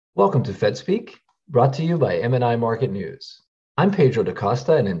Welcome to FedSpeak, brought to you by M&I Market News. I'm Pedro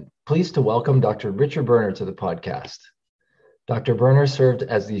DaCosta, and I'm pleased to welcome Dr. Richard Berner to the podcast. Dr. Berner served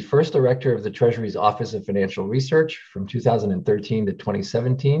as the first director of the Treasury's Office of Financial Research from 2013 to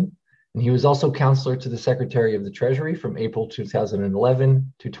 2017, and he was also counselor to the Secretary of the Treasury from April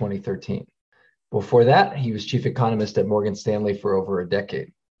 2011 to 2013. Before that, he was chief economist at Morgan Stanley for over a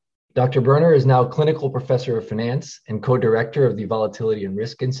decade. Dr. Berner is now clinical professor of finance and co-director of the Volatility and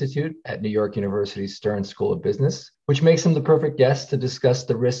Risk Institute at New York University's Stern School of Business, which makes him the perfect guest to discuss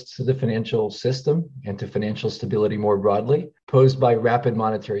the risks to the financial system and to financial stability more broadly, posed by rapid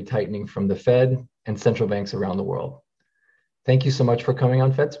monetary tightening from the Fed and central banks around the world. Thank you so much for coming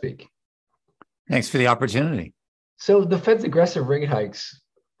on FedSpeak. Thanks for the opportunity. So the Fed's aggressive rate hikes,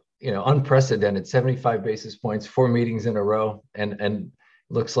 unprecedented, 75 basis points, 4 meetings in a row, and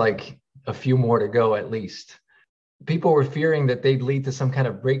looks like a few more to go at least. People were fearing that they'd lead to some kind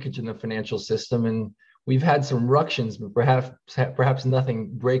of breakage in the financial system, and we've had some ructions, but perhaps nothing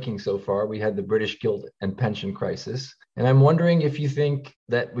breaking so far. We had the British gilt and pension crisis, and I'm wondering if you think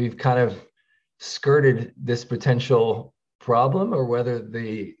that we've kind of skirted this potential problem, or whether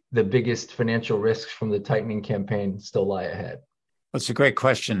the biggest financial risks from the tightening campaign still lie ahead. That's a great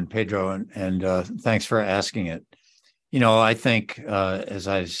question, Pedro, and thanks for asking it. I think, as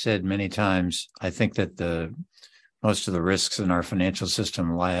I've said many times, I think that most of the risks in our financial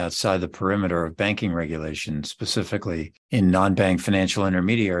system lie outside the perimeter of banking regulation, specifically in non-bank financial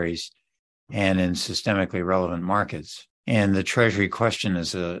intermediaries and in systemically relevant markets. And the Treasury question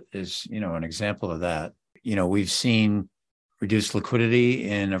is an example of that. We've seen reduced liquidity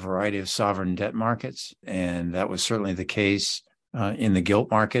in a variety of sovereign debt markets, and that was certainly the case in the gilt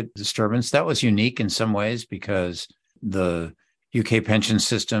market disturbance. That was unique in some ways because the UK pension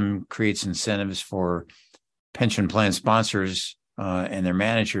system creates incentives for pension plan sponsors and their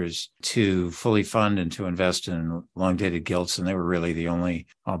managers to fully fund and to invest in long-dated gilts, and they were really the only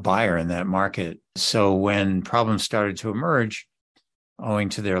buyer in that market. So when problems started to emerge, owing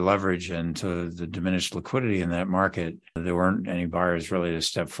to their leverage and to the diminished liquidity in that market, there weren't any buyers really to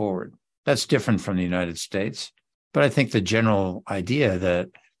step forward. That's different from the United States. But I think the general idea that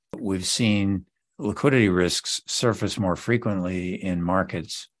we've seen liquidity risks surface more frequently in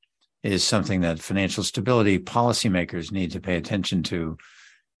markets is something that financial stability policymakers need to pay attention to,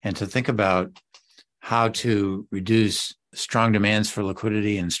 and to think about how to reduce strong demands for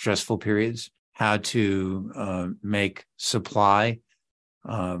liquidity in stressful periods, how to make supply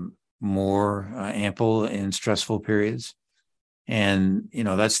more ample in stressful periods. And,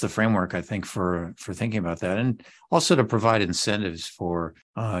 that's the framework, I think, for thinking about that. And also to provide incentives for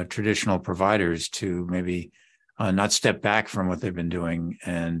traditional providers to maybe not step back from what they've been doing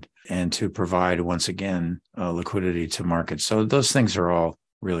and to provide, once again, liquidity to markets. So those things are all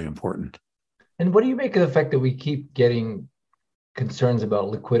really important. And what do you make of the fact that we keep getting concerns about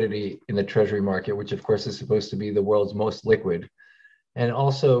liquidity in the Treasury market, which, of course, is supposed to be the world's most liquid? And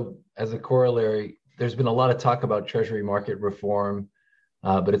also, as a corollary, there's been a lot of talk about Treasury market reform,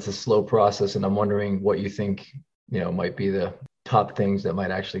 but it's a slow process. And I'm wondering what you think, might be the top things that might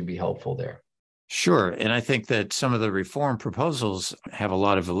actually be helpful there. Sure. And I think that some of the reform proposals have a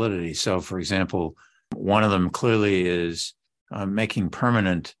lot of validity. So, for example, one of them clearly is making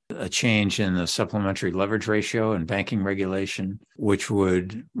permanent a change in the supplementary leverage ratio and banking regulation, which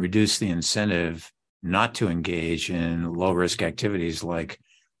would reduce the incentive not to engage in low-risk activities like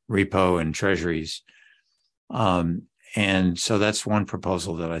repo and treasuries. And so that's one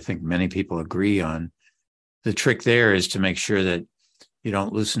proposal that I think many people agree on. The trick there is to make sure that you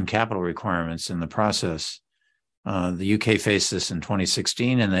don't loosen capital requirements in the process. The UK faced this in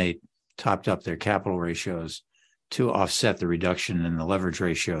 2016, and they topped up their capital ratios to offset the reduction in the leverage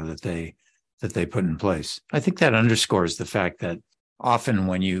ratio that they put in place. I think that underscores the fact that often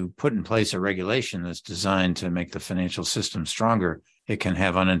when you put in place a regulation that's designed to make the financial system stronger, it can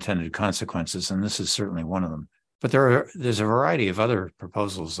have unintended consequences, and this is certainly one of them. But there's a variety of other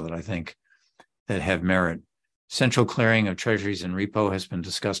proposals that I think that have merit. Central clearing of treasuries and repo has been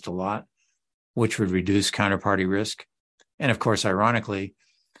discussed a lot, which would reduce counterparty risk. And of course, ironically,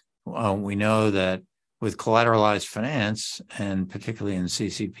 we know that with collateralized finance, and particularly in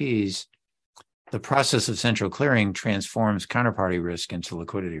CCPs, the process of central clearing transforms counterparty risk into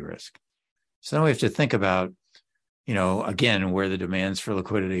liquidity risk. So then we have to think about, again, where the demands for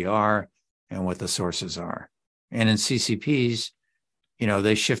liquidity are and what the sources are. And in CCPs,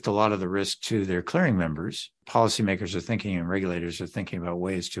 they shift a lot of the risk to their clearing members. Policymakers are thinking and regulators are thinking about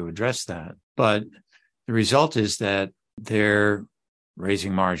ways to address that. But the result is that they're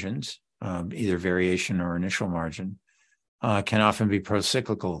raising margins, either variation or initial margin, can often be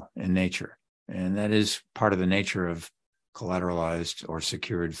pro-cyclical in nature. And that is part of the nature of collateralized or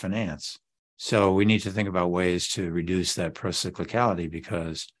secured finance. So we need to think about ways to reduce that pro-cyclicality,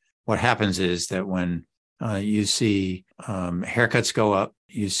 because what happens is that when you see haircuts go up,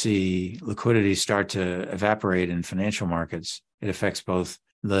 you see liquidity start to evaporate in financial markets, it affects both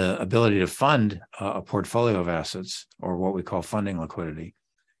the ability to fund a portfolio of assets, or what we call funding liquidity,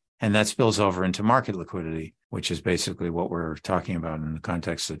 and that spills over into market liquidity, which is basically what we're talking about in the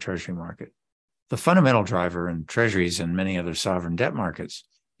context of the Treasury market. The fundamental driver in Treasuries and many other sovereign debt markets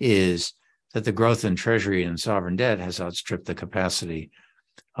is that the growth in Treasury and sovereign debt has outstripped the capacity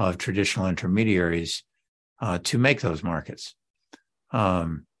of traditional intermediaries to make those markets.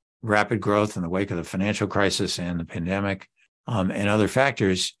 Rapid growth in the wake of the financial crisis and the pandemic and other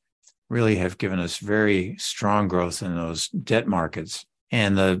factors really have given us very strong growth in those debt markets,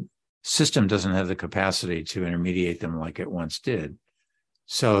 and the system doesn't have the capacity to intermediate them like it once did.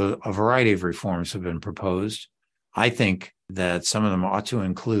 So a variety of reforms have been proposed. I think that some of them ought to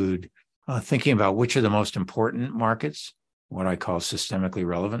include thinking about which are the most important markets, what I call systemically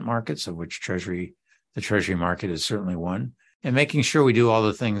relevant markets, of which the Treasury market is certainly one, and making sure we do all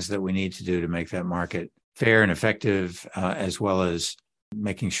the things that we need to do to make that market fair and effective, as well as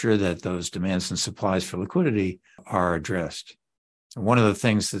making sure that those demands and supplies for liquidity are addressed. One of the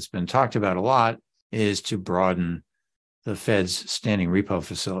things that's been talked about a lot is to broaden the Fed's standing repo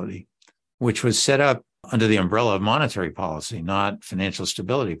facility, which was set up under the umbrella of monetary policy, not financial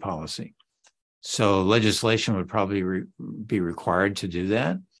stability policy. So legislation would probably be required to do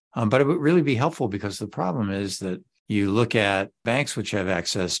that. But it would really be helpful, because the problem is that you look at banks which have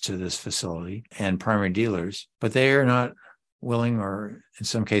access to this facility and primary dealers, but they are not willing, or in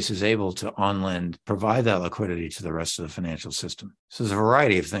some cases able, to on-lend, provide that liquidity to the rest of the financial system. So there's a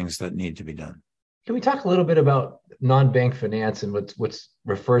variety of things that need to be done. Can we talk a little bit about non-bank finance and what's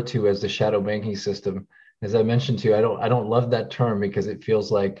referred to as the shadow banking system? As I mentioned to you, I don't love that term, because it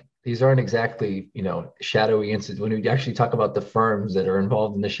feels like these aren't exactly, shadowy institutions. When we actually talk about the firms that are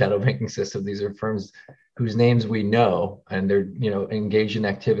involved in the shadow banking system, these are firms whose names we know, and they're, engaged in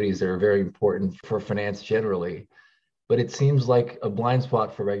activities that are very important for finance generally. But it seems like a blind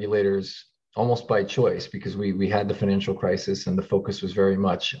spot for regulators, almost by choice, because we had the financial crisis and the focus was very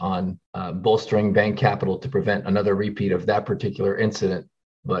much on bolstering bank capital to prevent another repeat of that particular incident.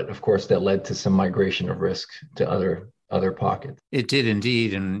 But of course, that led to some migration of risk to other pockets. It did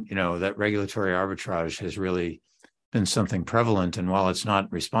indeed. And, that regulatory arbitrage has really been something prevalent. And while it's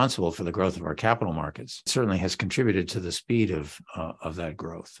not responsible for the growth of our capital markets, it certainly has contributed to the speed of that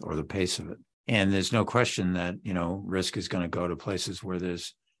growth, or the pace of it. And there's no question that, risk is going to go to places where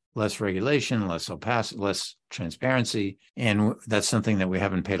there's less regulation, less opacity, less transparency. And that's something that we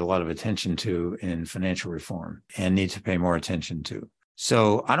haven't paid a lot of attention to in financial reform, and need to pay more attention to.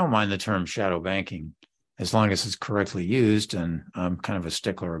 So I don't mind the term shadow banking, as long as it's correctly used, and I'm kind of a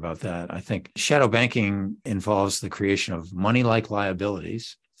stickler about that. I think shadow banking involves the creation of money-like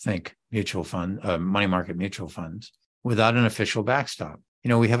liabilities, think mutual fund, money market mutual funds, without an official backstop.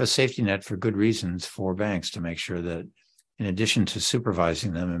 We have a safety net for good reasons for banks, to make sure that, in addition to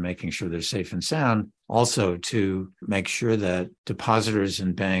supervising them and making sure they're safe and sound, also to make sure that depositors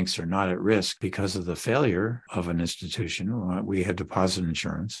in banks are not at risk because of the failure of an institution. We have deposit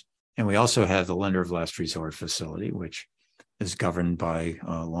insurance. And we also have the lender of last resort facility, which is governed by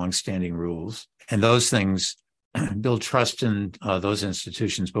longstanding rules. And those things build trust in those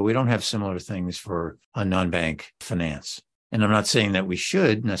institutions, but we don't have similar things for a non-bank finance. And I'm not saying that we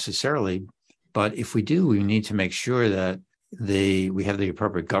should necessarily, but if we do, we need to make sure that we have the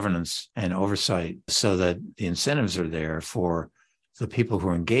appropriate governance and oversight, so that the incentives are there for the people who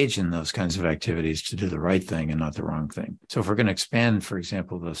are engaged in those kinds of activities to do the right thing and not the wrong thing. So if we're going to expand, for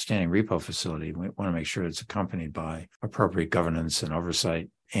example, the standing repo facility, we want to make sure it's accompanied by appropriate governance and oversight.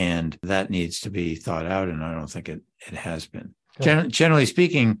 And that needs to be thought out. And I don't think it has been. Generally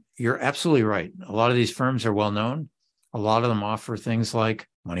speaking, you're absolutely right. A lot of these firms are well known. A lot of them offer things like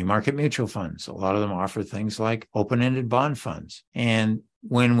money market mutual funds. A lot of them offer things like open-ended bond funds. And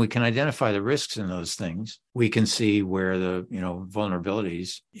when we can identify the risks in those things, we can see where the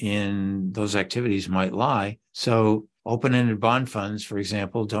vulnerabilities in those activities might lie. So open-ended bond funds, for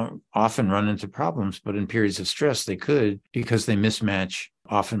example, don't often run into problems, but in periods of stress, they could, because they mismatch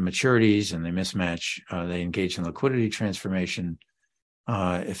often maturities, and they engage in liquidity transformation.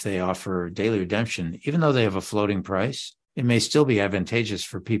 If they offer daily redemption, even though they have a floating price, it may still be advantageous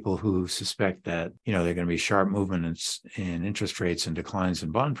for people who suspect that, there are going to be sharp movements in interest rates and declines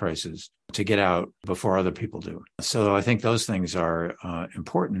in bond prices, to get out before other people do. So I think those things are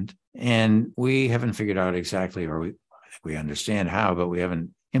important. And we haven't figured out exactly, or we understand how, but we haven't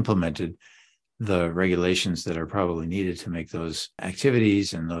implemented the regulations that are probably needed to make those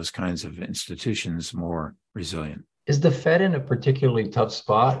activities and those kinds of institutions more resilient. Is the Fed in a particularly tough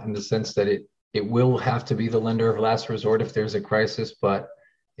spot in the sense that it will have to be the lender of last resort if there's a crisis, but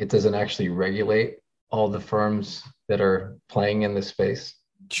it doesn't actually regulate all the firms that are playing in this space?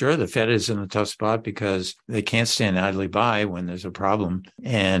 Sure, the Fed is in a tough spot because they can't stand idly by when there's a problem.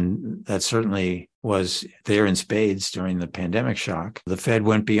 And that certainly was there in spades during the pandemic shock. The Fed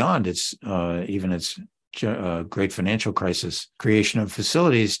went beyond its great financial crisis creation of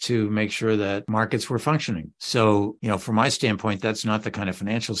facilities to make sure that markets were functioning. So, from my standpoint, that's not the kind of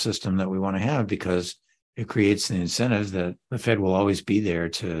financial system that we want to have, because it creates the incentive that the Fed will always be there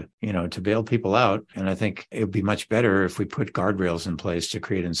to bail people out. And I think it would be much better if we put guardrails in place to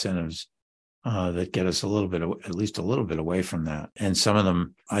create incentives that get us at least a little bit away from that. And some of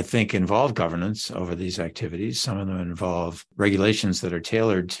them, I think, involve governance over these activities. Some of them involve regulations that are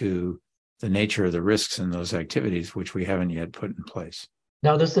tailored to the nature of the risks in those activities, which we haven't yet put in place.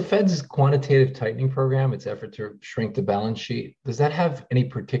 Now, does the Fed's quantitative tightening program, its effort to shrink the balance sheet, does that have any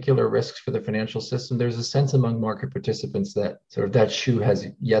particular risks for the financial system? There's a sense among market participants that sort of that shoe has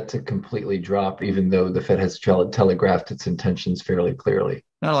yet to completely drop, even though the Fed has telegraphed its intentions fairly clearly.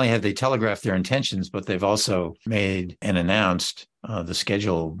 Not only have they telegraphed their intentions, but they've also made and announced the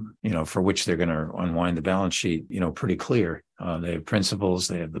schedule, for which they're going to unwind the balance sheet, pretty clear. They have principles,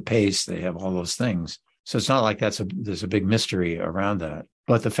 they have the pace, they have all those things. So it's not like there's a big mystery around that.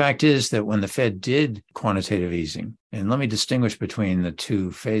 But the fact is that when the Fed did quantitative easing, and let me distinguish between the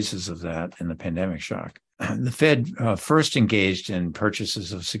two phases of that in the pandemic shock, the Fed first engaged in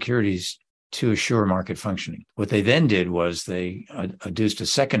purchases of securities to assure market functioning. What they then did was they adduced a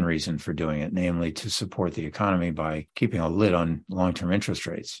second reason for doing it, namely to support the economy by keeping a lid on long-term interest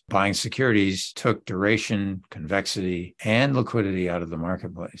rates. Buying securities took duration, convexity, and liquidity out of the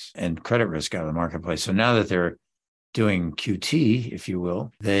marketplace, and credit risk out of the marketplace. So now that they're doing QT, if you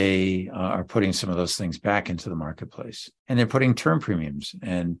will, they are putting some of those things back into the marketplace. And they're putting term premiums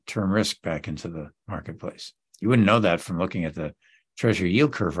and term risk back into the marketplace. You wouldn't know that from looking at the Treasury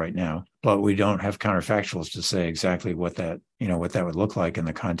yield curve right now, but we don't have counterfactuals to say exactly what that would look like in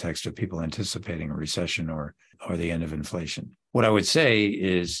the context of people anticipating a recession or the end of inflation. What I would say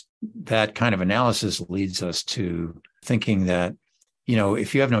is that kind of analysis leads us to thinking that,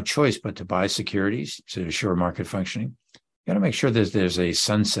 if you have no choice but to buy securities to assure market functioning, you got to make sure that there's a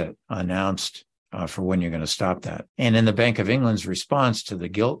sunset announced for when you're going to stop that. And in the Bank of England's response to the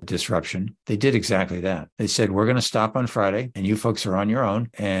gilt disruption, they did exactly that. They said, we're going to stop on Friday and you folks are on your own.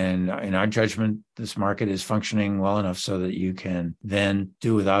 And in our judgment, this market is functioning well enough so that you can then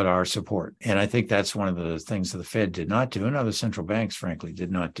do without our support. And I think that's one of the things that the Fed did not do, and other central banks, frankly,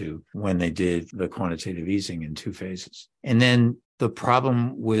 did not do when they did the quantitative easing in two phases. And then the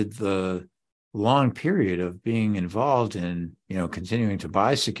problem with the long period of being involved in, continuing to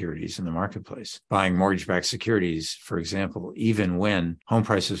buy securities in the marketplace, buying mortgage-backed securities, for example, even when home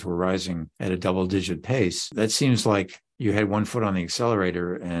prices were rising at a double-digit pace, that seems like you had one foot on the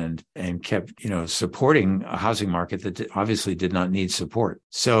accelerator and kept, supporting a housing market that obviously did not need support.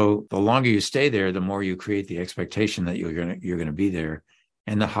 So the longer you stay there, the more you create the expectation that you're going to be there,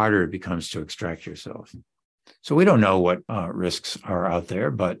 and the harder it becomes to extract yourself. So we don't know what risks are out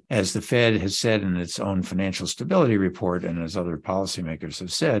there, but as the Fed has said in its own financial stability report, and as other policymakers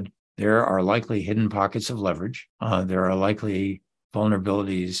have said, there are likely hidden pockets of leverage. There are likely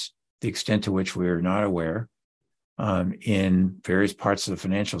vulnerabilities, the extent to which we are not aware, in various parts of the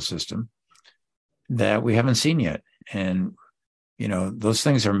financial system that we haven't seen yet. And, those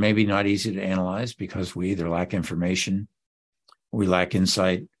things are maybe not easy to analyze because we either lack information, we lack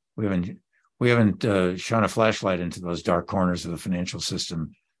insight, we haven't shone a flashlight into those dark corners of the financial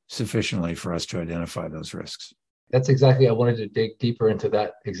system sufficiently for us to identify those risks. That's exactly, I wanted to dig deeper into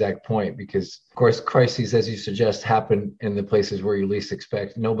that exact point because, of course, crises, as you suggest, happen in the places where you least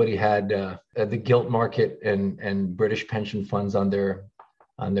expect. Nobody had the gilt market and British pension funds on their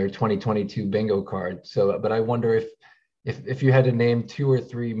 2022 bingo card. So, but I wonder if you had to name two or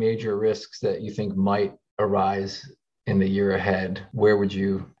three major risks that you think might arise in the year ahead, where would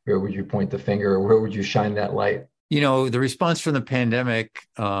you point the finger, or where would you shine that light? The response from the pandemic,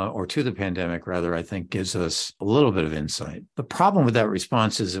 or to the pandemic, rather, I think gives us a little bit of insight. The problem with that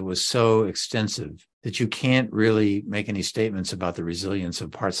response is it was so extensive that you can't really make any statements about the resilience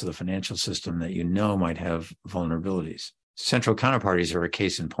of parts of the financial system that might have vulnerabilities. Central counterparties are a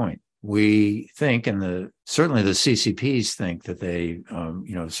case in point. We think, and certainly the CCPs think, that they,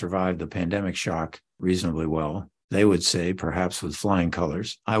 survived the pandemic shock reasonably well. They would say, perhaps with flying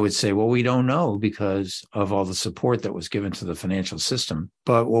colors. I would say, well, we don't know because of all the support that was given to the financial system.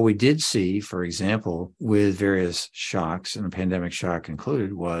 But what we did see, for example, with various shocks, and the pandemic shock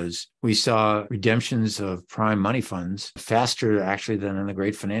included, was we saw redemptions of prime money funds faster actually than in the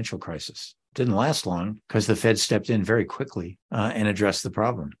great financial crisis. Didn't last long because the Fed stepped in very quickly and addressed the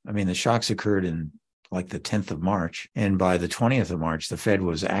problem. I mean, the shocks occurred in like the 10th of March. And by the 20th of March, the Fed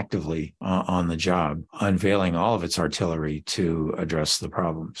was actively on the job, unveiling all of its artillery to address the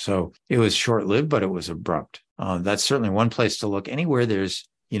problem. So it was short-lived, but it was abrupt. That's certainly one place to look. Anywhere there's,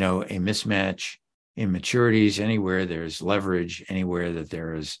 a mismatch in maturities, anywhere there's leverage, anywhere that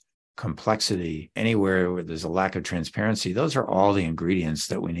there is complexity, anywhere where there's a lack of transparency, those are all the ingredients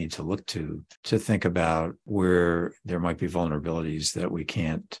that we need to look to think about where there might be vulnerabilities that we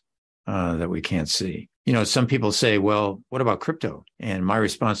can't see. Some people say, well, what about crypto? And my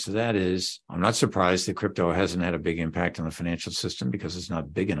response to that is, I'm not surprised that crypto hasn't had a big impact on the financial system because it's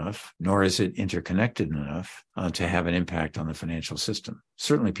not big enough, nor is it interconnected enough to have an impact on the financial system.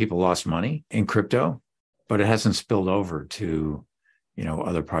 Certainly people lost money in crypto, but it hasn't spilled over to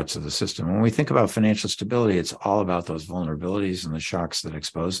other parts of the system. When we think about financial stability, it's all about those vulnerabilities and the shocks that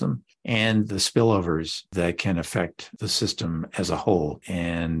expose them and the spillovers that can affect the system as a whole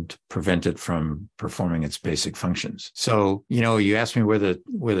and prevent it from performing its basic functions. So, you asked me where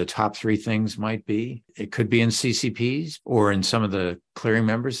the top three things might be. It could be in CCPs or in some of the clearing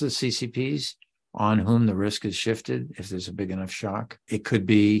members of the CCPs on whom the risk is shifted if there's a big enough shock. It could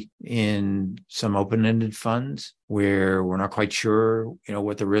be in some open-ended funds where we're not quite sure,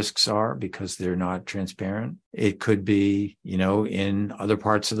 what the risks are because they're not transparent. It could be, in other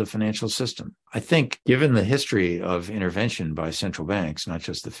parts of the financial system. I think given the history of intervention by central banks, not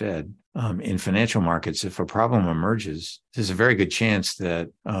just the Fed, in financial markets, if a problem emerges, there's a very good chance that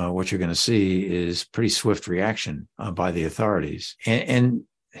what you're going to see is pretty swift reaction by the authorities. And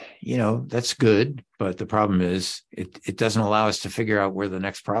that's good, but the problem is it doesn't allow us to figure out where the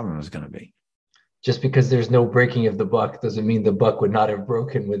next problem is going to be. Just because there's no breaking of the buck doesn't mean the buck would not have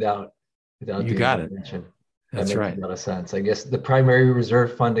broken without you got it. That makes a lot of sense. I guess the primary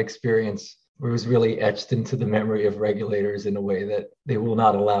reserve fund experience was really etched into the memory of regulators in a way that they will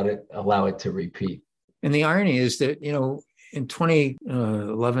not allow it to repeat. And the irony is that, in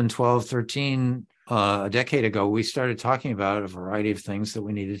 2011, 12, 13, a decade ago, we started talking about a variety of things that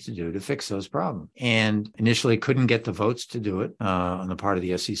we needed to do to fix those problems. And initially couldn't get the votes to do it on the part of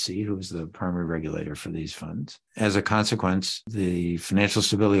the SEC, who was the primary regulator for these funds. As a consequence, the Financial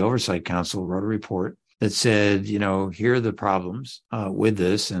Stability Oversight Council wrote a report that said, here are the problems with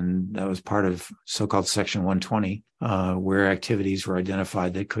this. And that was part of so-called Section 120, where activities were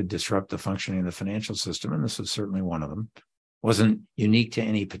identified that could disrupt the functioning of the financial system. And this was certainly one of them. Wasn't unique to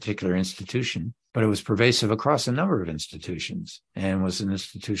any particular institution, but it was pervasive across a number of institutions and was an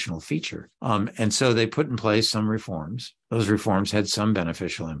institutional feature. And so they put in place some reforms. Those reforms had some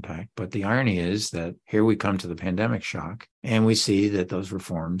beneficial impact. But the irony is that here we come to the pandemic shock, and we see that those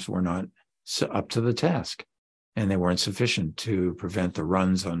reforms were not up to the task. And they weren't sufficient to prevent the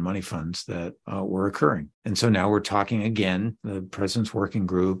runs on money funds that were occurring. And so now we're talking again, the President's Working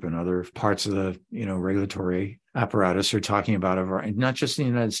Group and other parts of the regulatory apparatus are talking about, not just in the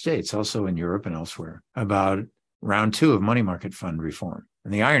United States, also in Europe and elsewhere, about round 2 of money market fund reform.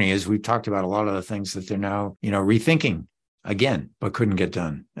 And the irony is we've talked about a lot of the things that they're now, rethinking again, but couldn't get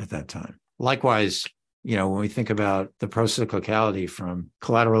done at that time. Likewise, when we think about the procyclicality from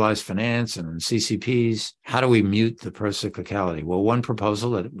collateralized finance and CCPs, how do we mute the procyclicality? Well, one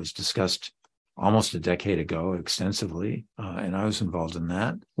proposal that was discussed almost a decade ago extensively, and I was involved in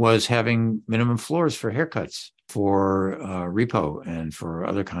that, was having minimum floors for haircuts for repo and for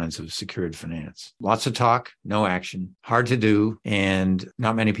other kinds of secured finance. Lots of talk, no action, hard to do, and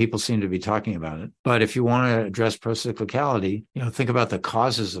not many people seem to be talking about it. But if you want to address procyclicality, think about the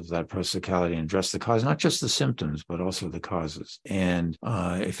causes of that procyclicality and address the cause, not just the symptoms, but also the causes. And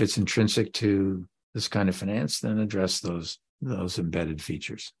if it's intrinsic to this kind of finance, then address those embedded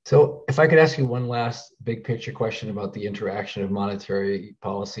features. So if I could ask you one last big picture question about the interaction of monetary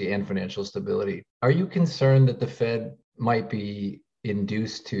policy and financial stability. Are you concerned that the Fed might be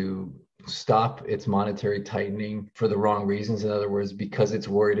induced to stop its monetary tightening for the wrong reasons? In other words, because it's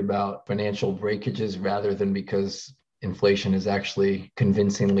worried about financial breakages rather than because inflation is actually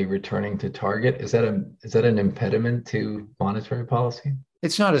convincingly returning to target? Is that an impediment to monetary policy?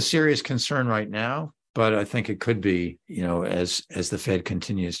 It's not a serious concern right now. But I think it could be, as the Fed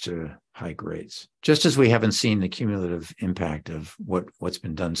continues to hike rates. Just as we haven't seen the cumulative impact of what's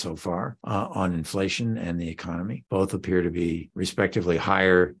been done so far on inflation and the economy, both appear to be respectively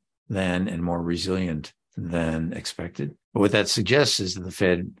higher than and more resilient than expected. But what that suggests is that the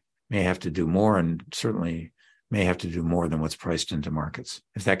Fed may have to do more, and certainly may have to do more than what's priced into markets.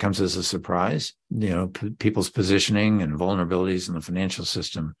 If that comes as a surprise, people's positioning and vulnerabilities in the financial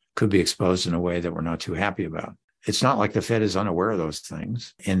system could be exposed in a way that we're not too happy about. It's not like the Fed is unaware of those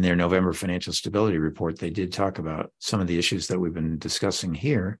things. In their November financial stability report, they did talk about some of the issues that we've been discussing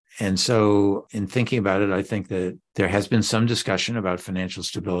here. And so in thinking about it, I think that there has been some discussion about financial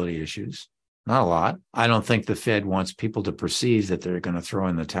stability issues. Not a lot. I don't think the Fed wants people to perceive that they're going to throw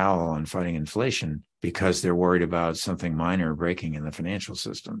in the towel on fighting inflation because they're worried about something minor breaking in the financial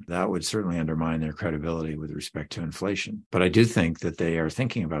system. That would certainly undermine their credibility with respect to inflation. But I do think that they are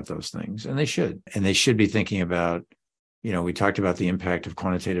thinking about those things, and they should. And they should be thinking about, we talked about the impact of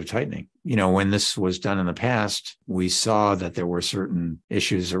quantitative tightening. When this was done in the past, we saw that there were certain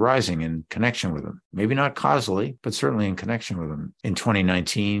issues arising in connection with them. Maybe not causally, but certainly in connection with them. In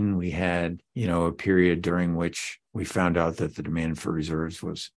 2019, we had, a period during which we found out that the demand for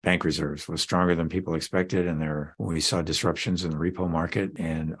bank reserves was stronger than people expected. And we saw disruptions in the repo market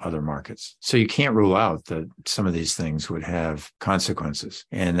and other markets. So you can't rule out that some of these things would have consequences.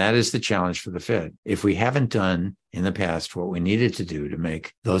 And that is the challenge for the Fed. If we haven't done in the past what we needed to do to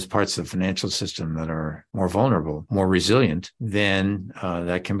make those parts of the financial system that are more vulnerable, more resilient, then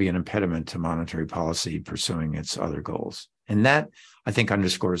that can be an impediment to monetary policy pursuing its other goals. And that, I think,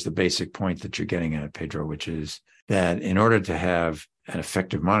 underscores the basic point that you're getting at, Pedro, which is that in order to have an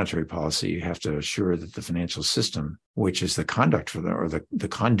effective monetary policy, you have to assure that the financial system, which is the conduct for the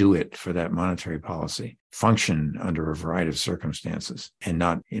conduit for that monetary policy, function under a variety of circumstances and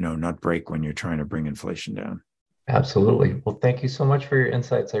not break when you're trying to bring inflation down. Absolutely. Well, thank you so much for your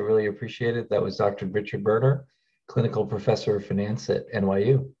insights. I really appreciate it. That was Dr. Richard Berner, clinical professor of finance at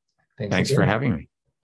NYU. Thanks for having me.